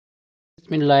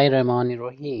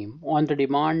Bismillahirrahmanirrahim. On the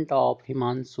demand of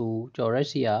Himanshu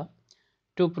Chaurasia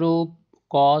to prove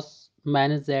cos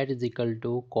minus z is equal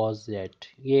to cos z.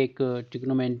 ये एक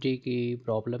trigonometry की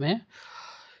problem है।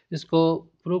 इसको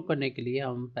prove करने के लिए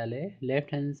हम पहले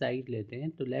लेफ्ट हैंड साइड लेते हैं।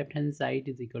 तो left hand side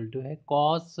is equal to है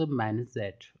cos माइनस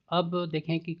जेड। अब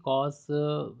देखें कि cos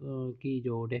की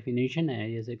जो डेफिनेशन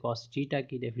है, जैसे cos थीटा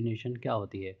की डेफिनेशन क्या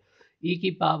होती है, ई की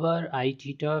power I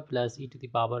theta plus E to the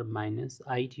power minus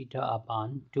I theta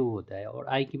upon 2 होता है, और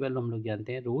आई की वैल्यू हम लोग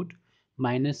जानते हैं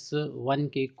 √-1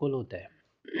 के इक्वल होता है।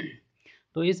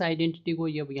 तो इस आइडेंटिटी को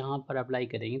जब यहाँ पर अप्लाई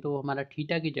करेंगे तो हमारा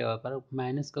थीटा की जगह पर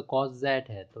माइनस का कॉस जेड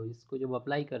है, तो इसको जब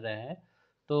अप्लाई कर रहे हैं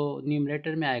तो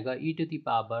न्यूमरेटर में आएगा ई टू दी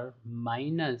पावर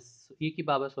माइनस ई की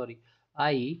पावर सॉरी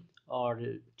आई,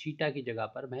 और थीटा की जगह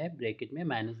पर मैं ब्रैकेट में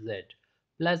minus Z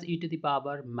plus E to the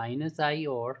power minus आई,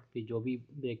 और फिर जो भी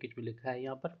ब्रैकेट में लिखा है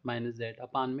यहाँ पर माइनस जेड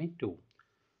अपान में 2।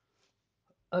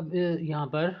 अब यहाँ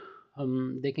पर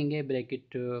हम देखेंगे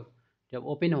ब्रैकेट जब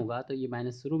ओपन होगा तो ये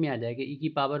माइनस शुरू में आ जाएगा, ई की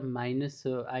पावर माइनस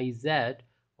आई जेड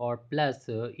और plus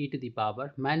E to the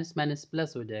power minus minus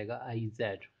plus हो जाएगा आई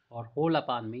जेड, और होल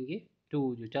अपान में ये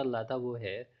 2 जो चल रहा था वो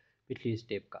है पिछली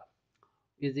स्टेप का,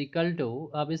 इज इक्वल टू।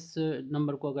 अब इस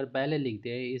नंबर को अगर पहले लिख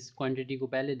दें, इस क्वांटिटी को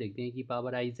पहले लिख दें कि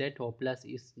पावर आई जेड, और प्लस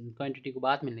इस क्वांटिटी को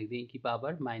बाद में लिख दें कि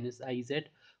power minus I Z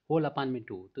whole upon में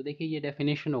 2। तो देखिए ये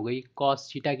डेफिनेशन हो गई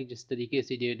कॉस थीटा की, जिस तरीके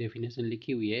से ये डेफिनेशन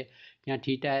लिखी हुई है, यहाँ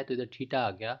थीटा है तो इधर थीटा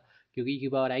आ गया, क्योंकि ई की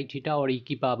पावर आई थीटा और ई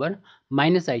की पावर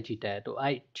माइनस आई थीटा है, तो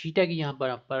आई थीटा की यहाँ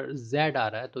पर जेड आ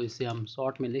रहा है, तो इसे हम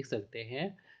शॉर्ट में लिख सकते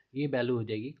हैं, ये वैल्यू हो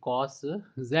जाएगी कॉस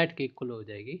जेड के इक्वल हो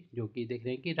जाएगी, जो कि देख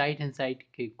रहे हैं कि राइट हैंड साइड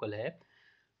के इक्वल है।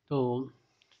 तो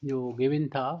जो गिवन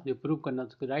था, जो प्रूव करना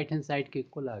था, राइट हैंड साइड के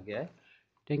इक्वल आ गया है।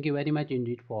 Thank you very much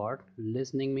Indeed for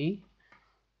listening me.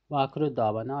 वाखिर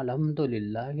दावाना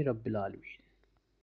अल्हम्दुलिल्लाहि रब्बिल आलमीन।